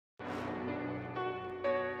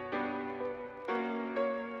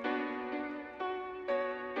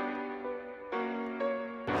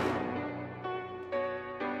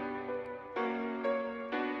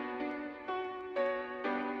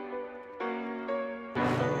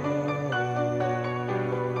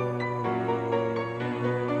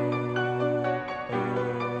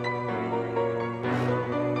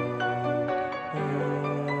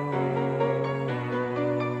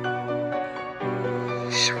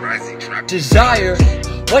Desire,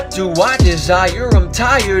 what do I desire? I'm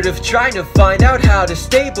tired of trying to find out how to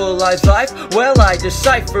stabilize life. Well, I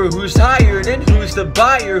decipher who's hired and who's the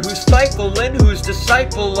buyer, who's spiteful and who's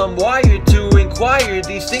disciple. I'm wired to inquire,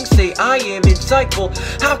 these things say I am insightful.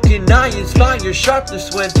 How can I inspire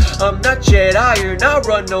sharpness when I'm not Jedi iron? I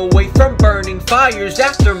run away from burning fires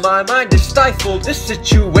after my mind is stifled. This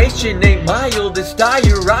situation ain't mild, it's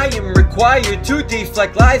dire. I am required to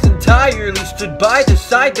deflect lies entirely. Stood by the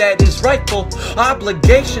side that is rightful.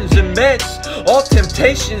 Obligations immense, all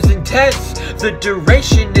temptations intense. The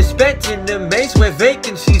duration is spent in a maze where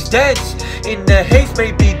vacancies dense. In the haze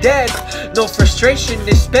may be dead, no frustration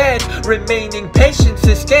is sped. Remaining patience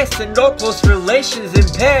is scarce and no close relations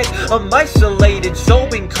impaired. I'm isolated, so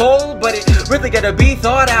been cold, but it really gotta be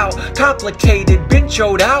thought out. Complicated, been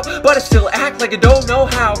chewed out, but I still act like I don't know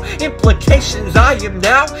how. Implications, I am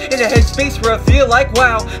now in a headspace where I feel like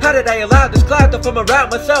wow. How did I allow this cloud to form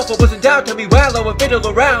around myself? I wasn't down to me while I would fiddle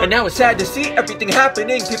around. And now it's sad to see everything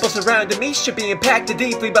happening. People surrounding me should be impacted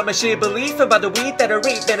deeply by my sheer belief and by the weed that I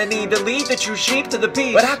reap. And I need to lead the true sheep to the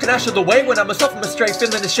peace. But how can I show the way when I'm myself from astray?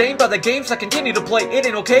 Feeling ashamed by the games I continue to play. It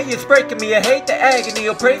ain't okay, it's breaking me. I hate the agony.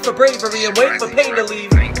 I'll pray for bravery and wait for pain to leave.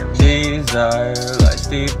 Desire lies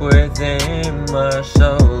deep within my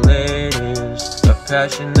soul. It is a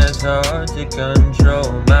passion that's hard to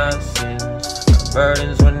control. My sins, my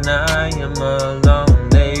burdens when I am alone.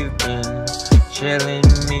 They've been chilling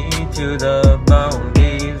me to the bone.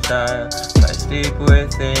 Desire lies deep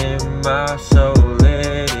within my soul.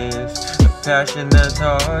 It is a passion that's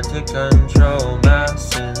hard to control. My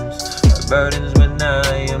sins, my burdens when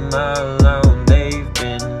I am alone. They've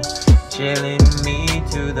been chilling me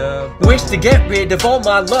to the bone. Wish to get rid of all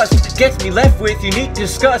my lust, gets me left with unique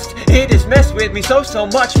disgust. It has messed with me so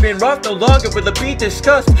much, been rough, no longer will it be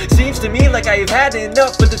discussed. Seems to me like I have had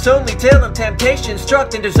enough, but it's only till I'm temptation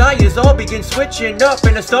struck and desires all begin switching up.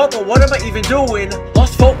 And I stop, but what am I even doing?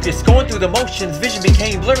 Lost focus, going through the motions, vision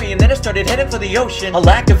became blurry and then I started heading for the ocean. A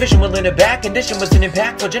lack of vision while in a bad condition was an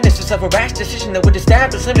impactful genesis of a rash decision that would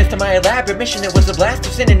establish limits to my elaborate mission. It was a blast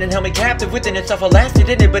of sinning and held me captive within itself. I lasted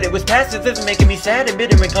in it, but it was passivism making me sad and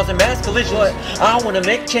bitter and causing mass collisions. But I wanna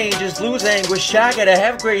make changes, lose anguish, I gotta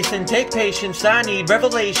have grace and take patience. I need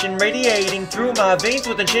revelation radiating through my veins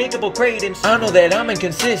with unshakable credence. I know that I'm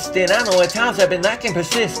inconsistent, I know at times I've been lacking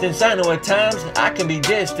persistence. I know at times I can be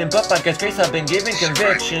distant, but by God's grace I've been given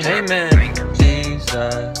conviction. Amen.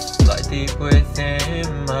 Jesus, lie deep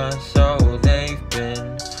within my soul. They've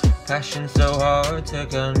been passion so hard to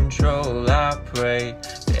control. I pray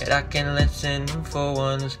that I can listen for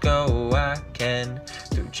once go. I can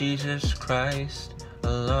through Jesus Christ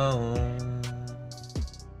alone.